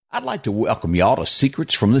I'd like to welcome y'all to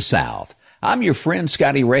Secrets from the South. I'm your friend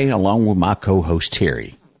Scotty Ray along with my co-host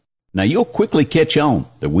Terry. Now you'll quickly catch on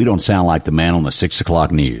that we don't sound like the man on the 6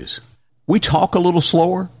 o'clock news. We talk a little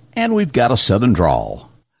slower and we've got a southern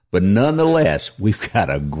drawl. But nonetheless, we've got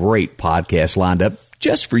a great podcast lined up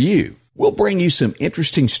just for you. We'll bring you some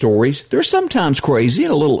interesting stories. They're sometimes crazy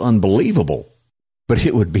and a little unbelievable, but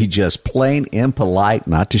it would be just plain impolite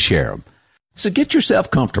not to share them. So get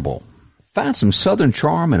yourself comfortable. Find some southern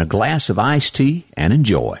charm in a glass of iced tea and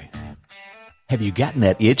enjoy. Have you gotten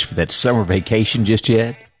that itch for that summer vacation just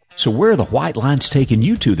yet? So where are the white lines taking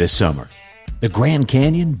you to this summer? The Grand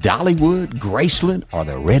Canyon, Dollywood, Graceland, or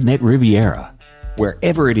the Redneck Riviera?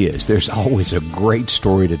 Wherever it is, there's always a great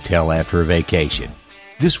story to tell after a vacation.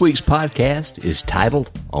 This week's podcast is titled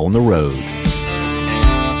On the Road.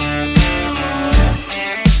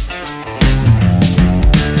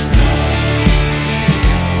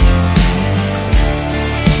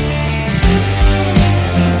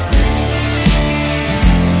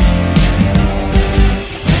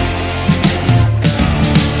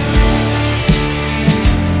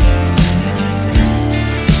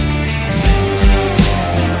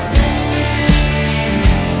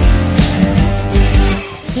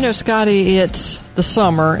 You know, Scotty, it's the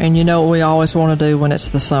summer, and you know what we always want to do when it's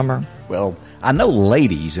the summer. Well, I know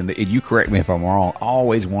ladies, and you correct me if I'm wrong,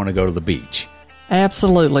 always want to go to the beach.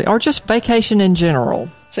 Absolutely. Or just vacation in general.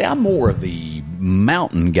 See, I'm more of the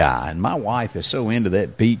mountain guy, and my wife is so into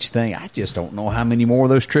that beach thing, I just don't know how many more of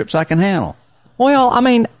those trips I can handle. Well, I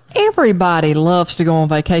mean, everybody loves to go on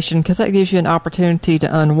vacation because that gives you an opportunity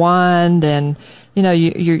to unwind and, you know,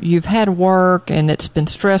 you've had work and it's been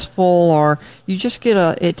stressful, or you just get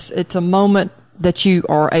it's a moment that you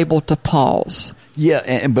are able to pause.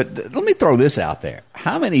 Yeah, but let me throw this out there.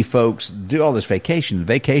 How many folks do all this vacation?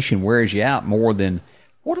 Vacation wears you out more than,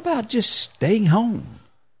 what about just staying home?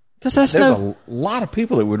 Because there's a lot of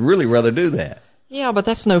people that would really rather do that. Yeah, but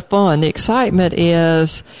that's no fun. The excitement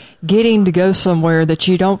is getting to go somewhere that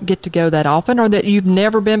you don't get to go that often, or that you've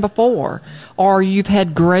never been before, or you've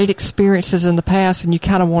had great experiences in the past and you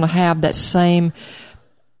kind of want to have that same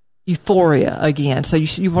euphoria again. So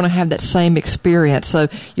you want to have that same experience. So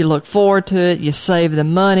you look forward to it, you save the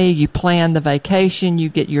money, you plan the vacation, you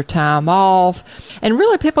get your time off. And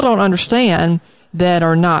really people don't understand that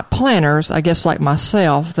are not planners, I guess like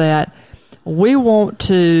myself, that we want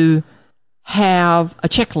to have a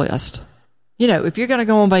checklist. You know, if you're going to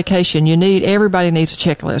go on vacation, everybody needs a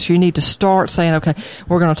checklist. You need to start saying, okay,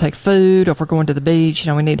 we're going to take food, or if we're going to the beach,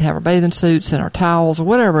 you know, we need to have our bathing suits and our towels or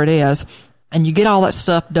whatever it is. And you get all that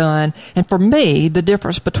stuff done. And for me, the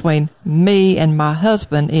difference between me and my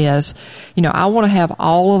husband is, you know, I want to have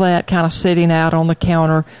all of that kind of sitting out on the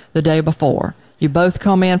counter the day before. You both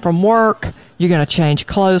come in from work, you're going to change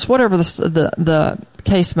clothes, whatever the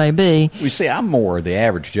case may be. We see, I'm more the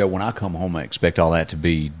average Joe. When I come home, I expect all that to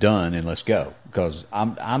be done and let's go. Because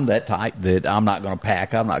I'm that type that I'm not going to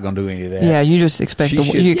pack. I'm not going to do any of that. Yeah, you just expect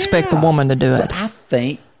the woman to do it. But I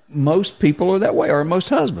think most people are that way, or most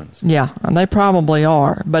husbands. Yeah, and they probably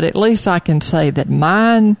are. But at least I can say that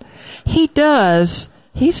mine, he's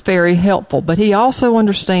very helpful, but he also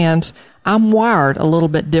understands I'm wired a little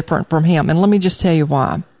bit different from him. And let me just tell you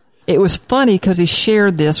why. It was funny because he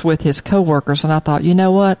shared this with his coworkers, and I thought, you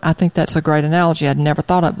know what? I think that's a great analogy. I'd never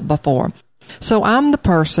thought of it before. So I'm the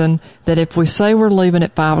person that if we say we're leaving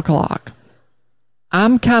at 5 o'clock,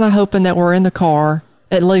 I'm kind of hoping that we're in the car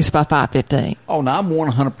at least by 5:15. Oh, now I'm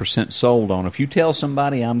 100% sold on if you tell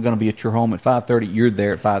somebody I'm going to be at your home at 5:30, you're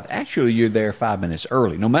there at 5. Actually, you're there 5 minutes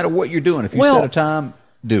early. No matter what you're doing, if you set a time,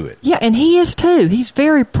 do it. Yeah, and he is too. He's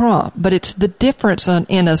very prompt, but it's the difference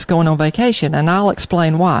in us going on vacation, and I'll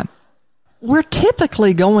explain why. We're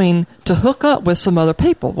typically going to hook up with some other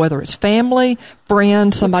people, whether it's family,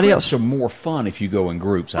 friends, somebody else. Trips are more fun if you go in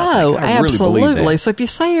groups, I think. I absolutely. Really believe that. So if you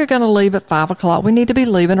say you're going to leave at 5 o'clock, we need to be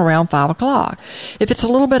leaving around 5 o'clock. If it's a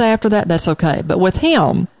little bit after that, that's okay. But with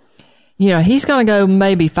him, you know, he's going to go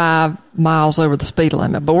maybe 5 miles over the speed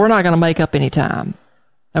limit, but we're not going to make up any time.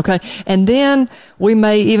 Okay. And then we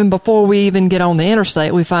may, even before we even get on the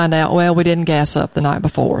interstate, we find out, well, we didn't gas up the night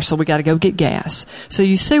before, so we got to go get gas. So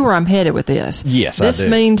you see where I'm headed with this. Yes, I do. This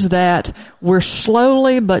means that we're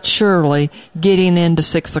slowly but surely getting into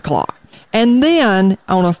 6 o'clock. And then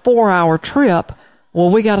on a 4-hour trip, well,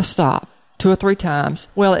 we got to stop 2 or 3 times.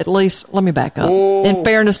 Well, at least, let me back up. Whoa. In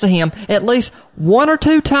fairness to him, at least 1 or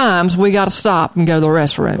 2 times we got to stop and go to the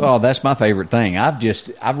restroom. Oh, that's my favorite thing.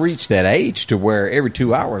 I've reached that age to where every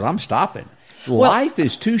 2 hours I'm stopping. Life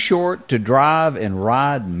is too short to drive and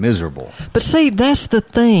ride miserable. But see, that's the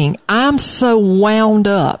thing. I'm so wound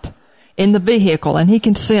up in the vehicle, and he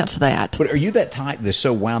can sense that. But are you that type that's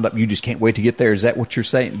so wound up you just can't wait to get there? Is that what you're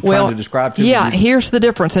saying? Well, trying to describe to yeah, me? here's the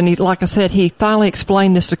difference. And like I said, he finally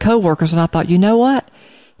explained this to coworkers, and I thought, you know what?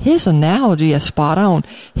 His analogy is spot on.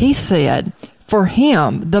 He said, for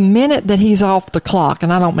him, the minute that he's off the clock,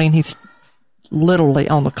 and I don't mean he's literally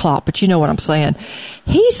on the clock, but you know what I'm saying,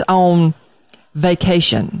 he's on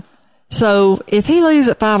vacation. So if he leaves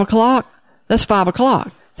at 5 o'clock, that's 5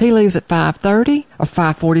 o'clock. If he leaves at 5:30 or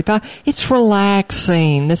 5:45, it's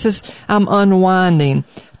relaxing. I'm unwinding.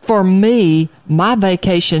 For me, my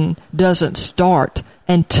vacation doesn't start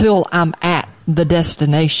until I'm at the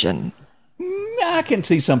destination. I can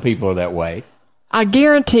see some people are that way. I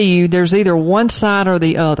guarantee you there's either one side or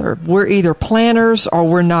the other. We're either planners or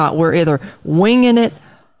we're not. We're either winging it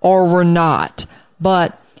or we're not.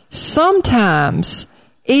 But sometimes,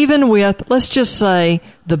 even with, let's just say,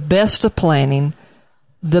 the best of planning,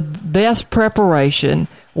 the best preparation,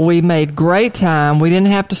 we made great time. We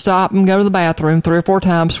didn't have to stop and go to the bathroom 3 or 4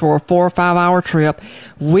 times for a 4 or 5 hour trip.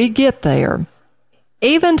 We get there.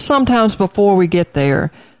 Even sometimes before we get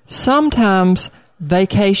there, sometimes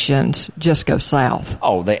vacations just go south.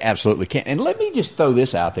 Oh, they absolutely can. And let me just throw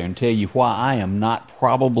this out there and tell you why I am not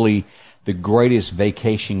probably the greatest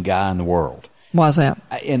vacation guy in the world. Why is that?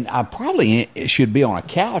 And I probably should be on a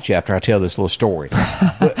couch after I tell this little story.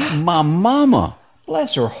 But my mama,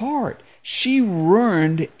 bless her heart, she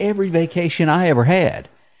ruined every vacation I ever had.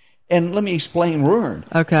 And let me explain ruined.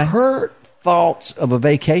 Okay. Her thoughts of a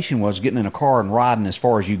vacation was getting in a car and riding as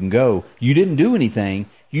far as you can go. You didn't do anything.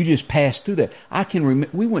 You just passed through that. I can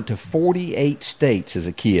remember we went to 48 states as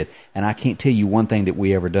a kid, and I can't tell you one thing that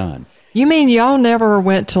we ever done. You mean y'all never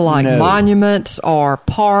went to like monuments or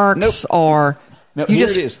parks or? No, here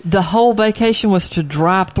it is. The whole vacation was to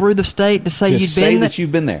drive through the state to say you'd been there? Say that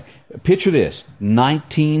you've been there. Picture this,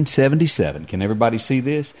 1977. Can everybody see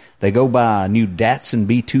this? They go by a new Datsun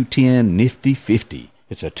B210 Nifty 50.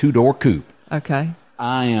 It's a 2-door coupe. Okay.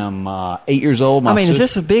 I am 8 years old. Is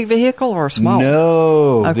this a big vehicle or a small?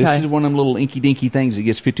 No. Okay. This is one of them little inky-dinky things that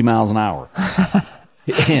gets 50 miles an hour.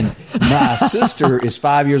 And my sister is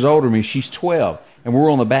 5 years older than me. She's 12, and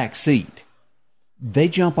we're on the back seat. They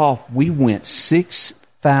jump off. We went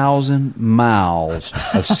 6,000 miles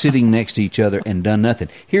of sitting next to each other and done nothing.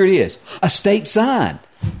 Here it is, a state sign.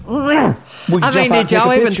 Did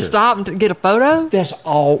y'all even stop and get a photo? That's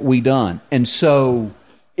all we done. And so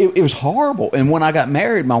it was horrible. And when I got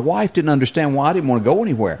married, my wife didn't understand why I didn't want to go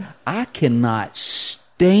anywhere. I cannot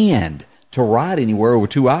stand to ride anywhere over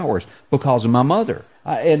 2 hours because of my mother.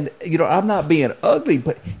 I'm not being ugly,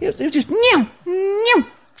 but it was just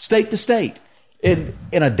state to state. In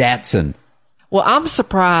a Datsun. Well, I'm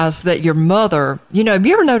surprised that your mother, have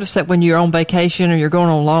you ever noticed that when you're on vacation or you're going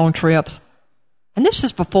on long trips, and this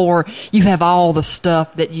is before you have all the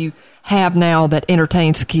stuff that you have now that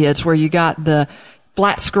entertains kids, where you got the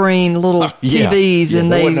flat screen little TVs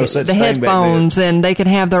and the headphones, and they can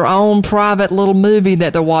have their own private little movie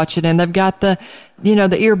that they're watching, and they've got the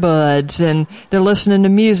earbuds, and they're listening to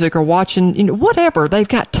music or watching, whatever. They've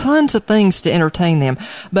got tons of things to entertain them.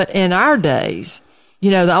 But in our days,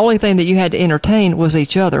 the only thing that you had to entertain was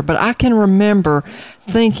each other. But I can remember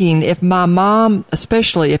thinking, if my mom,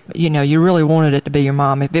 especially if, you really wanted it to be your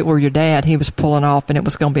mom, if it were your dad, he was pulling off and it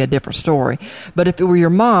was going to be a different story. But if it were your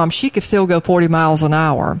mom, she could still go 40 miles an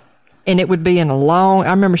hour. And it would be in I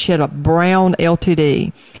remember she had a brown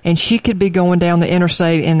LTD, and she could be going down the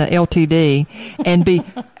interstate in the LTD and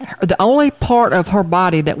the only part of her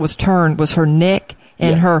body that was turned was her neck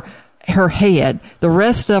and her head. The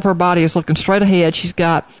rest of her body is looking straight ahead. She's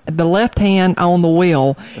got the left hand on the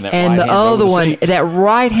wheel, and the other one, that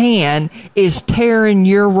right hand is tearing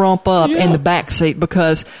your rump up in the back seat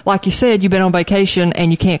because, like you said, you've been on vacation and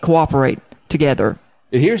you can't cooperate together.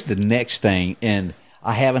 Here's the next thing, and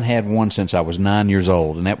I haven't had one since I was 9 years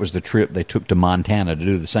old, and that was the trip they took to Montana to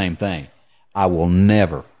do the same thing. I will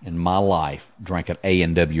never in my life drink an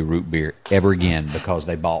A&W root beer ever again because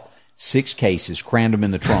they bought 6 cases, crammed them in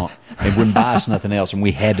the trunk, and wouldn't buy us nothing else, and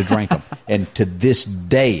we had to drink them. And to this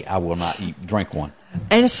day, I will not drink one.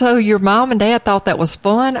 And so your mom and dad thought that was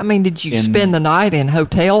fun? Did you spend the night in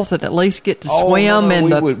hotels and at least get to swim in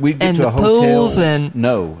the pools?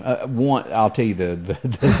 I'll tell you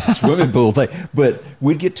the swimming pool thing. But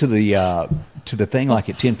we'd get to the thing like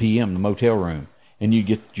at 10 p.m., the motel room, and you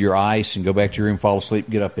get your ice and go back to your room, fall asleep,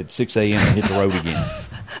 get up at 6 a.m. and hit the road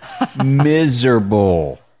again.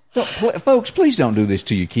 Miserable. Folks, please don't do this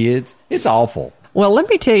to your kids. It's awful. Well, let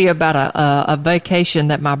me tell you about a vacation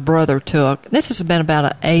that my brother took. This has been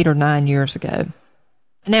about 8 or 9 years ago.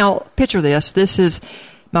 Now, picture this. This is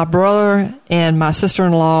my brother and my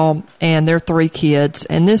sister-in-law and their 3 kids.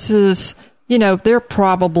 And this is, they're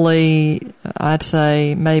probably, I'd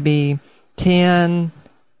say maybe 10,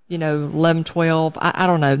 11, 12. I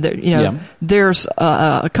don't know. There's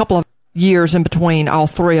a couple of years in between all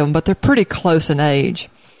 3 of them, but they're pretty close in age.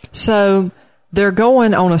 So they're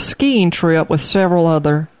going on a skiing trip with several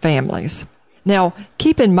other families. Now,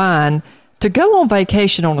 keep in mind, to go on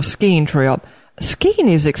vacation on a skiing trip, skiing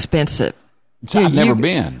is expensive. I've never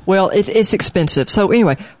been. Well, it's expensive. So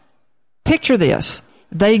anyway, picture this.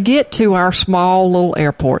 They get to our small little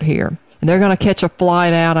airport here, and they're going to catch a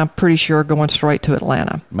flight out, I'm pretty sure, going straight to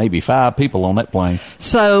Atlanta. Maybe 5 people on that plane.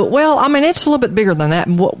 So, it's a little bit bigger than that.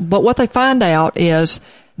 But what they find out is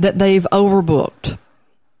that they've overbooked.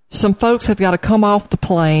 Some folks have got to come off the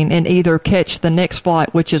plane and either catch the next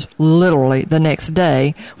flight, which is literally the next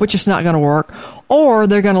day, which is not going to work, or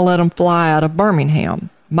they're going to let them fly out of Birmingham.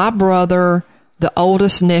 My brother, the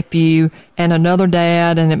oldest nephew, and another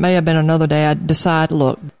dad, and it may have been another dad, decide,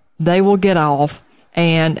 look, they will get off,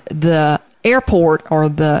 and the airport or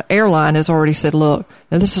the airline has already said, look,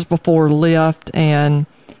 now this is before Lyft and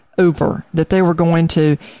Uber, that they were going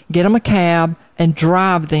to get them a cab and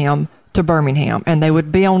drive them to Birmingham, and they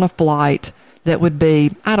would be on a flight that would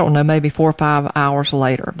be, I don't know, maybe 4 or 5 hours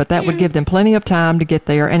later, but that would give them plenty of time to get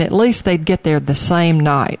there, and at least they'd get there the same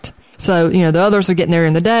night. So, the others are getting there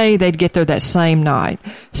in the day, they'd get there that same night.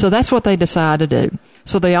 So that's what they decide to do.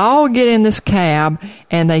 So they all get in this cab,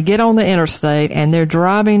 and they get on the interstate, and they're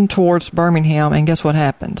driving towards Birmingham, and guess what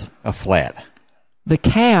happens? A flat. The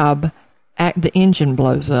cab, the engine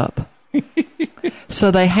blows up.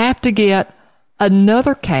 So they have to get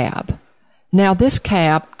another cab. Now, this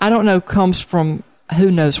cab, I don't know, comes from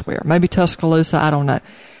who knows where, maybe Tuscaloosa, I don't know,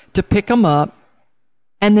 to pick them up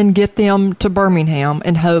and then get them to Birmingham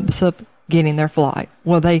in hopes of getting their flight.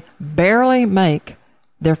 Well, they barely make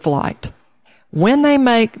their flight. When they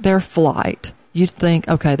make their flight, you think,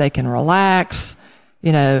 okay, they can relax,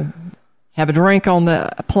 have a drink on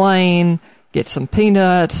the plane, get some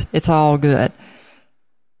peanuts, it's all good.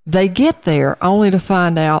 They get there only to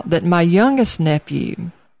find out that my youngest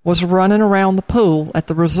nephew was running around the pool at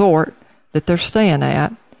the resort that they're staying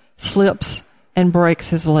at, slips and breaks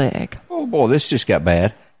his leg. Oh, boy, this just got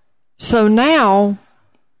bad. So now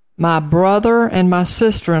my brother and my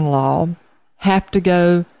sister-in-law have to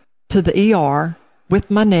go to the ER with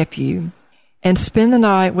my nephew and spend the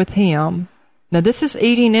night with him. Now, this is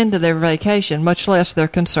eating into their vacation, much less they're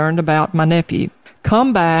concerned about my nephew.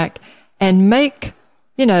 Come back and make,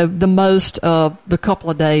 the most of the couple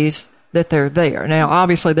of days that they're there. Now,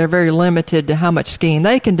 obviously, they're very limited to how much skiing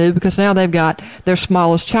they can do because now they've got their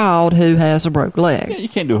smallest child who has a broke leg. Yeah, you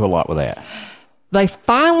can't do a whole lot with that. They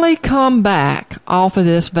finally come back off of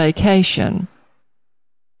this vacation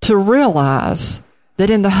to realize that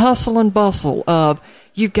in the hustle and bustle of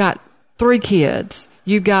you've got 3 kids,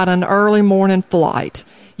 you've got an early morning flight,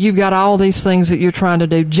 you've got all these things that you're trying to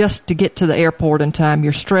do just to get to the airport in time,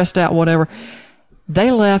 you're stressed out, whatever,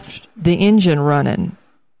 they left the engine running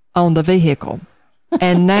on the vehicle,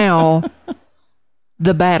 and now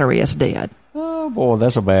the battery is dead. Oh, boy,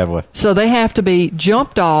 that's a bad one. So they have to be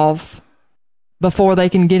jumped off before they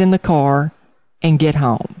can get in the car and get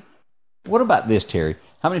home. What about this, Terry?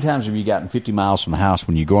 How many times have you gotten 50 miles from the house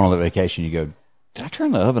when you go on a vacation, you go, did I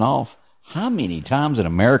turn the oven off? How many times in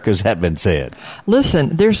America has that been said?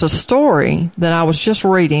 Listen, there's a story that I was just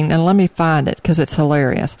reading, and let me find it because it's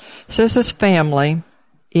hilarious. It says this family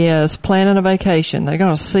is planning a vacation. They're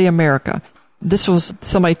going to see America. This was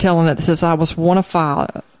somebody telling it that says, I was one of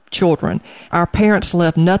 5 children. Our parents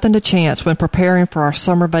left nothing to chance when preparing for our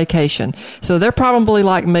summer vacation. So they're probably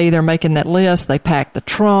like me. They're making that list. They packed the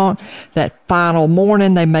trunk. That final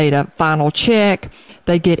morning, they made a final check.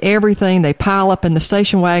 They get everything. They pile up in the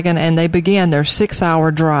station wagon, and they begin their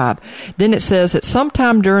 6-hour drive. Then it says that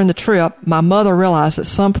sometime during the trip, my mother realized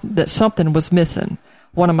that something was missing.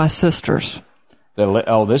 One of my sisters.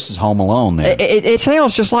 Oh, this is Home Alone then. It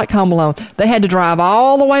sounds just like Home Alone. They had to drive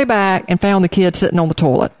all the way back and found the kid sitting on the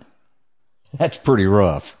toilet. That's pretty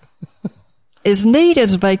rough. As neat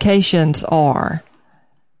as vacations are,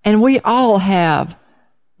 and we all have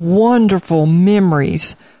wonderful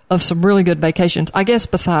memories of some really good vacations, I guess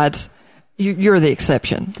besides you're the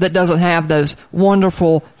exception that doesn't have those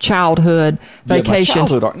wonderful childhood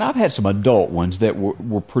vacations. Now, I've had some adult ones that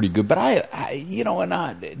were pretty good, but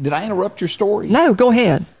did I interrupt your story? No, go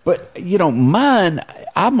ahead. But, mine,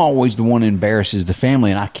 I'm always the one that embarrasses the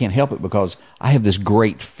family, and I can't help it because I have this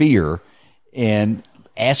great fear, and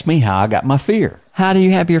ask me how I got my fear. How do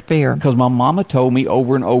you have your fear? Because my mama told me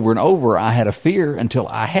over and over and over I had a fear until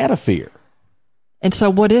I had a fear. And so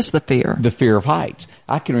what is the fear? The fear of heights.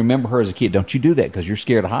 I can remember her as a kid. Don't you do that because you're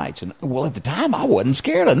scared of heights. And well, at the time, I wasn't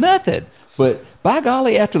scared of nothing. But by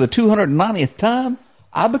golly, after the 290th time,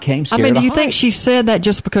 I became scared of heights. Do you think she said that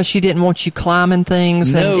just because she didn't want you climbing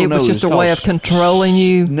things and it was just a way of controlling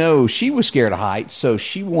you? No, she was scared of heights, so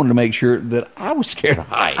she wanted to make sure that I was scared of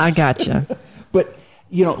heights. I gotcha. But,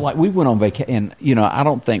 like we went on vacation, and, I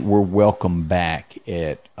don't think we're welcome back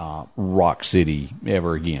at Rock City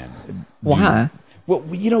ever again. Why? Well,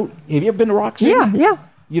 have you ever been to Rock City? Yeah.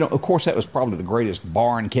 Of course, that was probably the greatest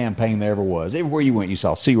barn campaign there ever was. Everywhere you went, you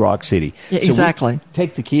saw See Rock City. Yeah, exactly. So we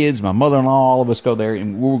take the kids, my mother-in-law, all of us go there,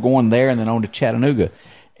 and we were going there and then on to Chattanooga.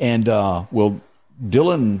 And,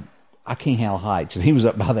 Dylan, I can't handle heights, and he was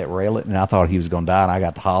up by that railing, and I thought he was going to die, and I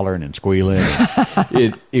got to hollering and squealing.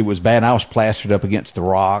 And it was bad. And I was plastered up against the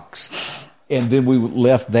rocks. And then we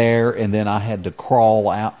left there, and then I had to crawl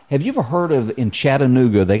out. Have you ever heard of, in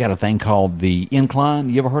Chattanooga, they got a thing called the Incline?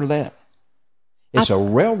 You ever heard of that? It's a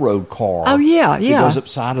railroad car. Oh, yeah. It goes up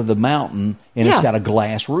side of the mountain, and it's got a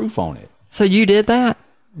glass roof on it. So you did that?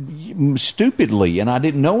 Stupidly, and I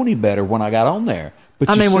didn't know any better when I got on there. But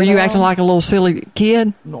were you acting like a little silly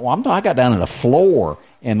kid? No, I got down to the floor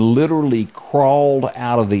and literally crawled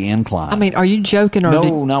out of the incline. Are you joking? Or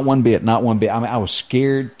no, not one bit, not one bit. I was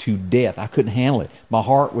scared to death. I couldn't handle it. My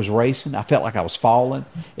heart was racing. I felt like I was falling,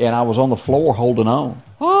 and I was on the floor holding on.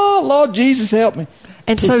 Oh, Lord Jesus, help me.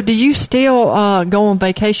 And so do you still go on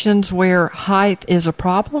vacations where height is a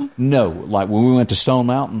problem? No. Like when we went to Stone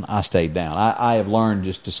Mountain, I stayed down. I have learned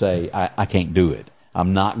just to say, I can't do it.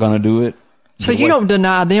 I'm not going to do it. So you don't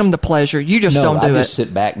deny them the pleasure. You just don't do it. I just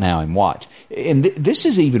sit back now and watch. And this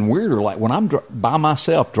is even weirder. Like when I'm by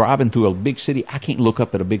myself driving through a big city, I can't look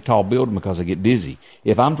up at a big tall building because I get dizzy.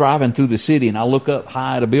 If I'm driving through the city and I look up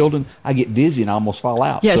high at a building, I get dizzy and I almost fall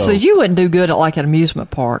out. Yeah, so you wouldn't do good at an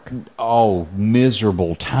amusement park. Oh,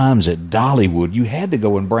 miserable times at Dollywood. You had to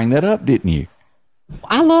go and bring that up, didn't you?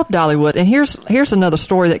 I love Dollywood, and here's another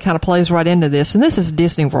story that kind of plays right into this, and this is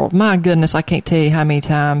Disney World. My goodness, I can't tell you how many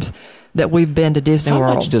times that we've been to Disney World.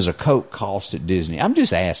 How much does a Coke cost at Disney? I'm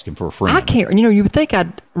just asking for a friend. I can't. You would think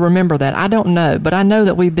I'd remember that. I don't know, but I know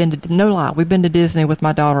that we've been to Disney with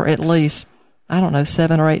my daughter at least,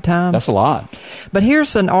 7 or 8 times. That's a lot. But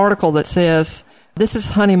here's an article that says this is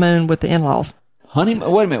honeymoon with the in-laws.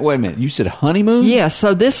 Honeymoon? Wait a minute. You said honeymoon? Yes.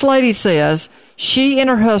 So this lady says she and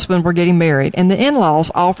her husband were getting married, and the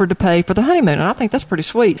in-laws offered to pay for the honeymoon, and I think that's pretty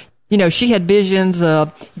sweet. She had visions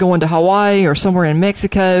of going to Hawaii or somewhere in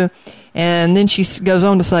Mexico, and then she goes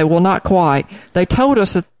on to say, well, not quite. They told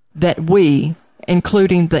us that we,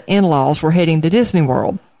 including the in-laws, were heading to Disney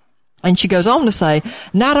World. And she goes on to say,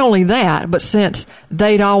 not only that, but since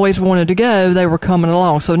they'd always wanted to go, they were coming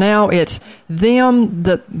along. So now it's them,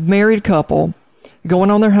 the married couple,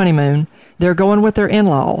 going on their honeymoon. They're going with their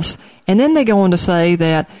in-laws. And then they go on to say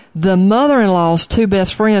that the mother-in-law's 2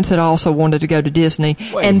 best friends had also wanted to go to Disney,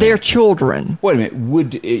 and their children. Wait a minute.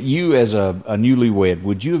 Would you, as a newlywed,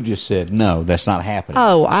 would you have just said, no, that's not happening?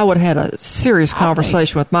 Oh, I would have had a serious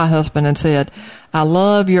conversation with my husband and said, I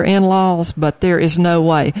love your in-laws, but there is no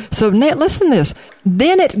way. So now, listen to this.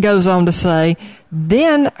 Then it goes on to say,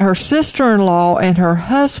 then her sister-in-law and her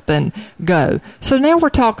husband go. So now we're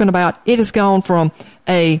talking about it has gone from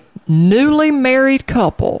a newly married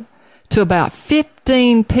couple to about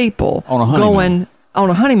 15 people going on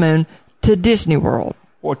a honeymoon to Disney World.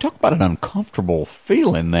 Boy, talk about an uncomfortable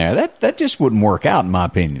feeling there. That just wouldn't work out, in my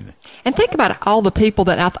opinion. And think about all the people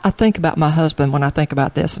that I think about my husband when I think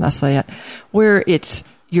about this, and I say it, where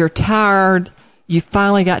you're tired, you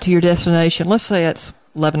finally got to your destination. Let's say it's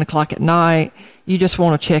 11 o'clock at night. You just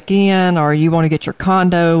want to check in, or you want to get your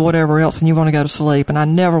condo, whatever else, and you want to go to sleep. And I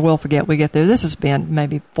never will forget, we get there. This has been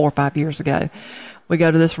maybe 4 or 5 years ago. We go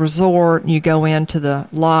to this resort, and you go into the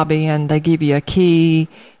lobby, and they give you a key,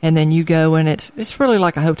 and then you go, and it's really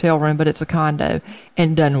like a hotel room, but it's a condo,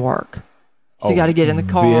 and it doesn't work. So you got to get in the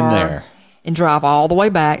car and drive all the way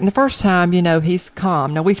back. And the first time, he's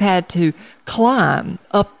calm. Now, we've had to climb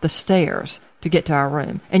up the stairs to get to our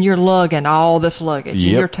room, and you're lugging all this luggage, and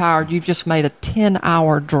you're tired. You've just made a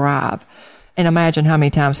 10-hour drive, and imagine how many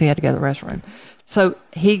times he had to go to the restroom. So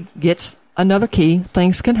he gets another key.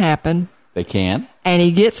 Things can happen. They can. And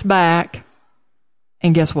he gets back,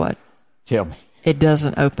 and guess what? Tell me. It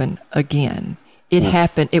doesn't open again. It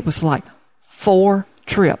happened. It was like 4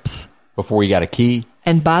 trips. Before he got a key?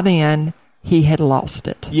 And by then, he had lost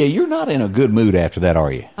it. Yeah, you're not in a good mood after that,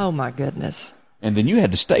 are you? Oh, my goodness. And then you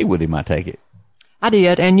had to stay with him, I take it. I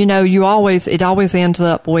did. And, it always ends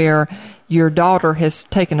up where your daughter has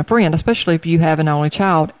taken a friend, especially if you have an only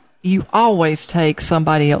child, you always take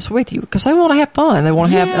somebody else with you because they want to have fun. They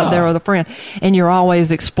want to have their other friend. And you're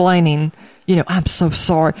always explaining, I'm so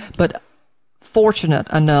sorry. But fortunate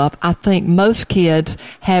enough, I think most kids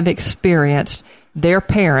have experienced their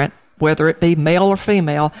parent, whether it be male or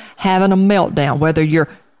female, having a meltdown, whether you're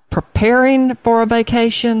preparing for a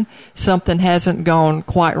vacation, something hasn't gone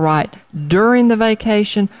quite right during the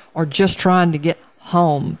vacation, or just trying to get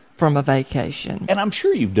home from a vacation. And I'm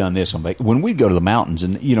sure you've done this on vacation. When we go to the mountains,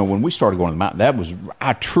 and when we started going to the mountains,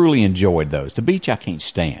 I truly enjoyed those. The beach I can't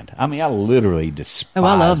stand. I mean, I literally despise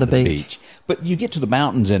I love the beach. But you get to the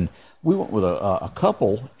mountains, and we went with a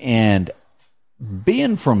couple, and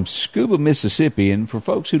being from Scuba, Mississippi, and for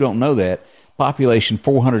folks who don't know that, population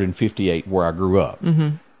 458 where I grew up.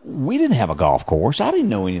 Mm-hmm. We didn't have a golf course. I didn't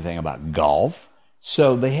know anything about golf.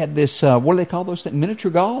 So they had this, what do they call those things?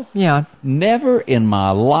 Miniature golf? Yeah. Never in my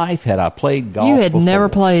life had I played golf. You had before. never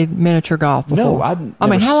played miniature golf before? No, I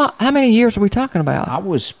mean, how many years are we talking about? I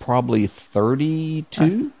was probably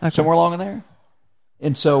 32, somewhere along in there.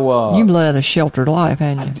 And so... you led a sheltered life,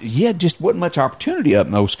 hadn't you? Just wasn't much opportunity up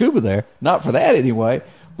in old Scuba there. Not for that anyway.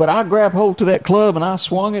 But I grabbed hold to that club and I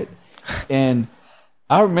swung it. And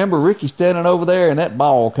I remember Ricky standing over there and that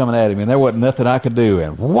ball coming at him, and there wasn't nothing I could do.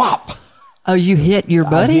 And whop! Oh, you hit your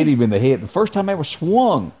buddy? I hit him in the head. The first time I ever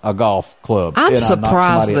swung a golf club. I'm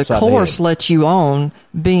surprised the course let you on,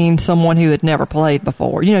 being someone who had never played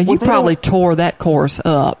before. You probably tore that course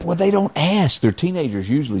up. Well, they don't ask. They're teenagers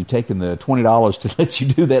usually taking the $20 to let you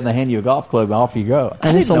do that, and they hand you a golf club, and off you go.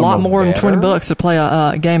 And it's a lot more than $20 to play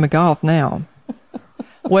a game of golf now.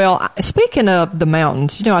 Well, speaking of the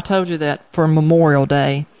mountains, I told you that for Memorial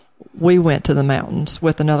Day, we went to the mountains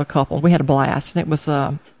with another couple. We had a blast, and it was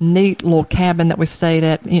a neat little cabin that we stayed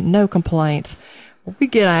at. No complaints. We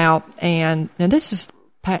get out, and this is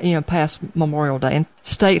past Memorial Day, and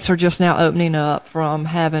states are just now opening up from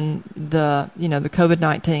having the the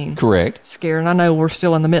COVID-19 correct scare. And I know we're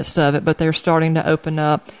still in the midst of it, but they're starting to open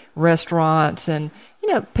up restaurants and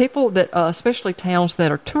people that especially towns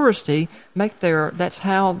that are touristy that's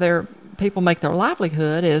how their people make their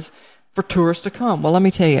livelihood is for tourists to come. Well, let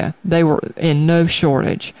me tell you, they were in no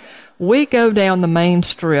shortage. We go down the main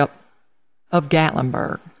strip of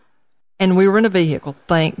Gatlinburg, and we were in a vehicle,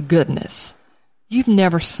 thank goodness. You've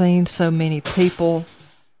never seen so many people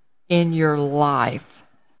in your life.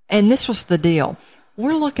 And this was the deal.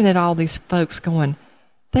 We're looking at all these folks going,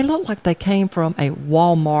 they look like they came from a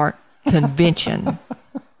Walmart convention.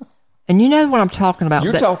 And you know what I'm talking about.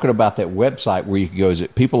 You're talking about that website where you can go, is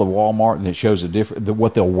it People of Walmart, and it shows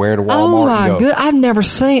what they'll wear to Walmart? Oh, my God. I've never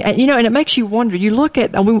seen, and it makes you wonder. I looked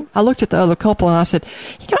at the other couple, and I said,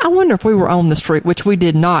 I wonder if we were on the street, which we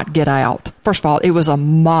did not get out. First of all, it was a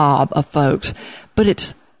mob of folks, but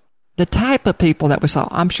it's the type of people that we saw.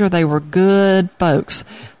 I'm sure they were good folks,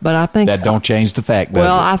 but I think... That don't change the fact, does it?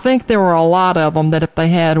 I think there were a lot of them that if they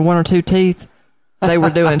had one or two teeth, they were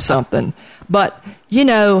doing something. But,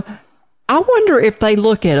 I wonder if they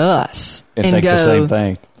look at us and think go, the same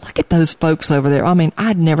thing. Look at those folks over there. I mean,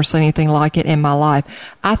 I'd never seen anything like it in my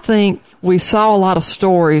life. I think we saw a lot of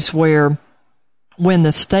stories where when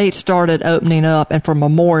the state started opening up and for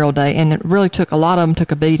Memorial Day, and it really a lot of them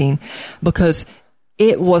took a beating because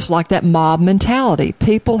it was like that mob mentality.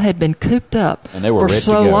 People had been cooped up for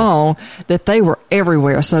so long that they were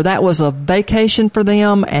everywhere. So that was a vacation for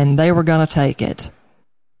them, and they were going to take it.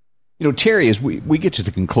 Terry, as we get to the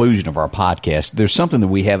conclusion of our podcast, there's something that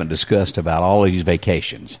we haven't discussed about all of these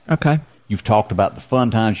vacations. Okay. You've talked about the fun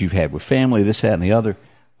times you've had with family, this, that, and the other.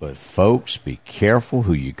 But, folks, be careful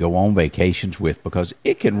who you go on vacations with, because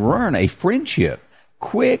it can ruin a friendship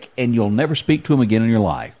quick, and you'll never speak to them again in your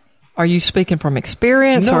life. Are you speaking from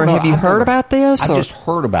experience, or have you heard about this? I just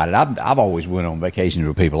heard about it. I've always went on vacations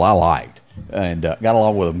with people I liked. And got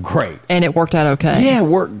along with them great. And it worked out okay? Yeah, it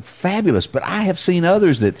worked fabulous. But I have seen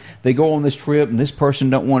others that they go on this trip, and this person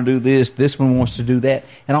don't want to do this one wants to do that,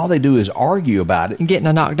 and all they do is argue about it. And getting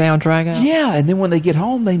a knockdown, drag out? Yeah, and then when they get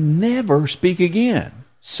home, they never speak again.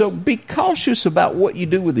 So be cautious about what you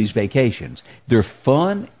do with these vacations. They're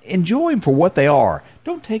fun. Enjoy them for what they are.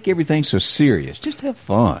 Don't take everything so serious. Just have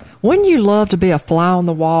fun. Wouldn't you love to be a fly on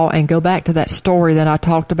the wall and go back to that story that I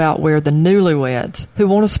talked about where the newlyweds who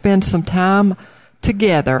want to spend some time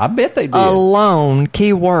together, I bet they did, alone,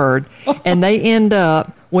 key word, and they end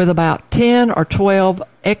up with about 10 or 12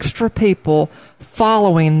 extra people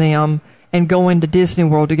following them and going to Disney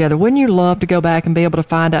World together? Wouldn't you love to go back and be able to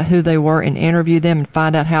find out who they were and interview them and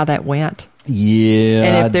find out how that went? Yeah.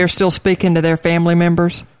 And if they're still speaking to their family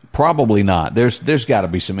members? Probably not. There's got to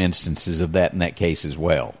be some instances of that in that case as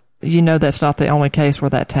well. you know that's not the only case where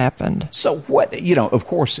that's happened. So what, of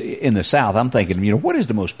course, in the South, I'm thinking, what is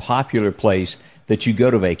the most popular place that you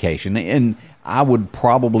go to vacation? And I would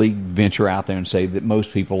probably venture out there and say that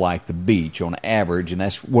most people like the beach on average, and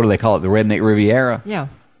that's, what do they call it, the Redneck Riviera? Yeah.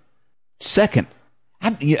 Second,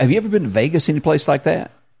 have you ever been to Vegas, any place like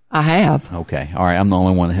that? I have. Okay. All right. I'm the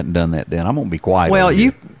only one that hadn't done that then. I'm going to be quiet. Well,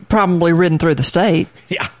 you probably ridden through the state.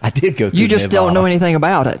 Yeah, I did go through You just Nevada. don't know anything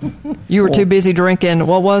about it. You were too busy drinking,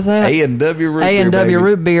 what was that? A&W root beer. A&W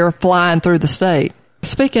root beer flying through the state.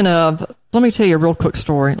 Speaking of, let me tell you a real quick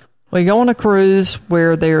story. We go on a cruise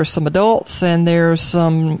where there's some adults and there's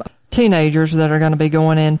some teenagers that are going to be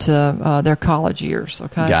going into their college years,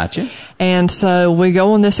 okay? Gotcha. And so we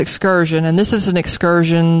go on this excursion, and this is an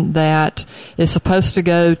excursion that is supposed to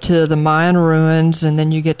go to the Mayan ruins, and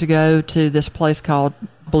then you get to go to this place called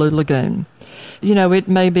Blue Lagoon. It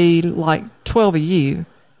may be like 12 of you,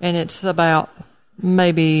 and it's about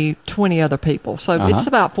maybe 20 other people. So it's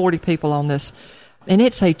about 40 people on this, and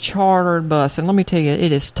it's a chartered bus, and let me tell you,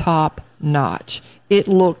 it is top notch. It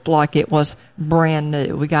looked like it was brand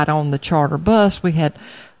new. We got on the charter bus. We had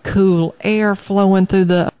cool air flowing through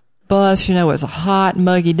the bus. It was a hot,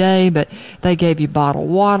 muggy day, but they gave you bottled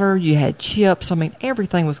water. You had chips. I mean,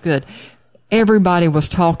 everything was good. Everybody was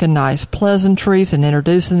talking nice pleasantries and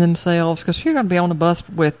introducing themselves because you're going to be on the bus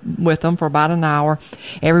with them for about an hour.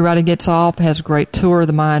 Everybody gets off, has a great tour of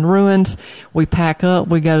the Mayan ruins. We pack up,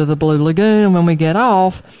 we go to the Blue Lagoon, and when we get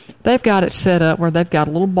off, they've got it set up where they've got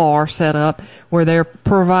a little bar set up where they're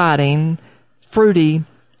providing fruity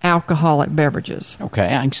alcoholic beverages.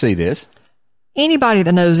 Okay, I can see this. Anybody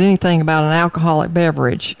that knows anything about an alcoholic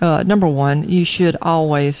beverage, number one, you should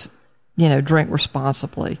always drink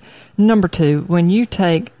responsibly. Number two, when you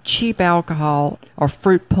take cheap alcohol or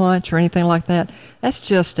fruit punch or anything like that, that's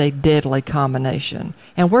just a deadly combination.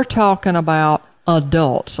 And we're talking about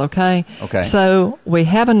adults, okay? Okay. So we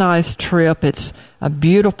have a nice trip. It's a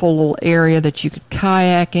beautiful little area that you could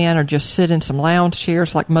kayak in or just sit in some lounge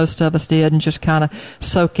chairs like most of us did and just kind of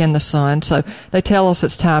soak in the sun. So they tell us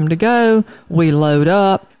it's time to go. We load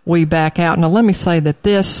up. We back out. Now, let me say that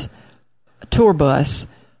this tour bus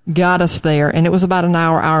got us there, and it was about an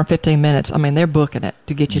hour and 15 minutes. I mean, they're booking it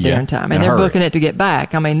to get you there in time, and they're booking it to get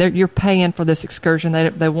back. I mean, you're paying for this excursion.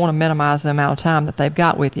 They want to minimize the amount of time that they've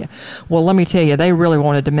got with you. Well, let me tell you, they really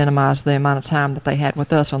wanted to minimize the amount of time that they had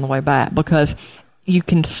with us on the way back because you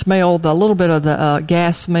can smell the little bit of the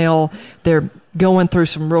gas smell. They're going through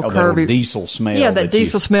some real curvy diesel smell. Yeah, that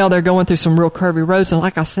diesel smell. They're going through some real curvy roads, and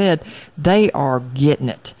like I said, they are getting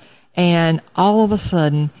it. And all of a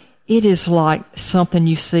sudden, it is like something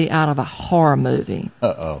you see out of a horror movie.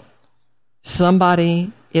 Uh-oh.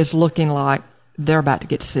 Somebody is looking like they're about to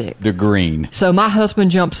get sick. They're green. So my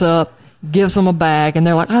husband jumps up, gives them a bag, and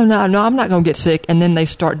they're like, oh, no, I'm not going to get sick. And then they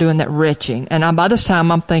start doing that retching. And by this time,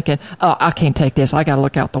 I'm thinking, oh, I can't take this. I got to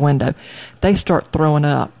look out the window. They start throwing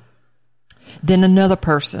up. Then another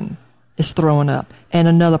person is throwing up. And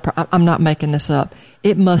I'm not making this up.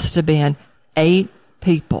 It must have been 8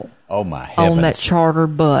 people. Oh, my heavens. On that charter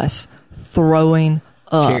bus, throwing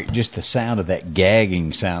up. Terry, just the sound of that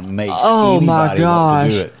gagging sound makes anybody want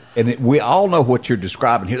to do it. And we all know what you're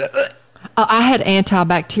describing here. I had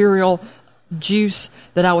antibacterial juice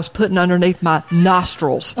that I was putting underneath my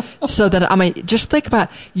nostrils so that, just think about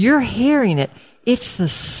it. You're hearing it. It's the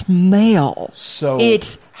smell. So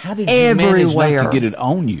it's how did you everywhere. manage not to get it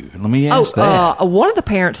on you? Let me ask that. One of the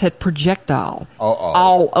parents had projectile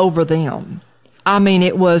all over them.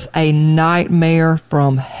 It was a nightmare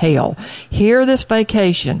from hell. Here this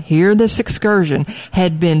excursion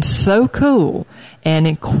had been so cool,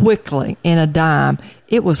 and quickly, in a dime,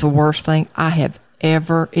 it was the worst thing I have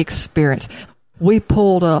ever experienced. We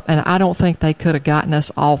pulled up, and I don't think they could have gotten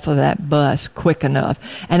us off of that bus quick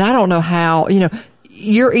enough. And I don't know how,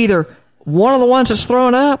 you're either one of the ones that's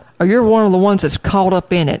throwing up or you're one of the ones that's caught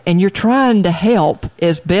up in it, and you're trying to help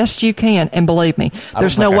as best you can. And believe me,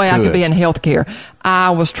 there's no way I could be in healthcare.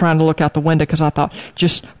 I was trying to look out the window because I thought,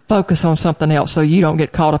 just focus on something else so you don't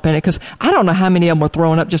get caught up in it. Because I don't know how many of them were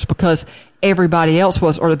throwing up just because everybody else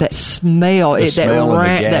was, or that smell,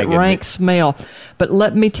 that rank smell. But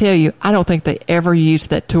let me tell you, I don't think they ever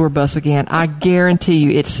used that tour bus again. I guarantee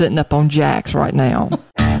you it's sitting up on jacks right now.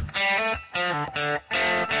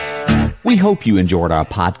 We hope you enjoyed our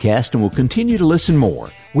podcast and will continue to listen more.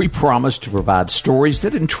 We promise to provide stories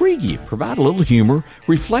that intrigue you, provide a little humor,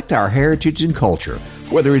 reflect our heritage and culture,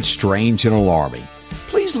 whether it's strange and alarming.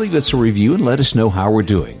 Please leave us a review and let us know how we're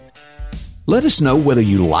doing. Let us know whether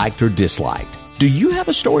you liked or disliked. Do you have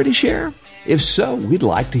a story to share? If so, we'd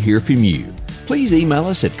like to hear from you. Please email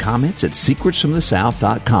us at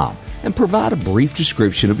comments@secretsfromthesouth.com. and provide a brief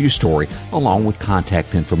description of your story along with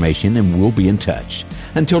contact information, and we'll be in touch.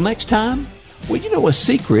 Until next time, well, you know a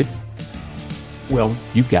secret? Well,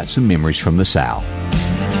 you've got some memories from the South.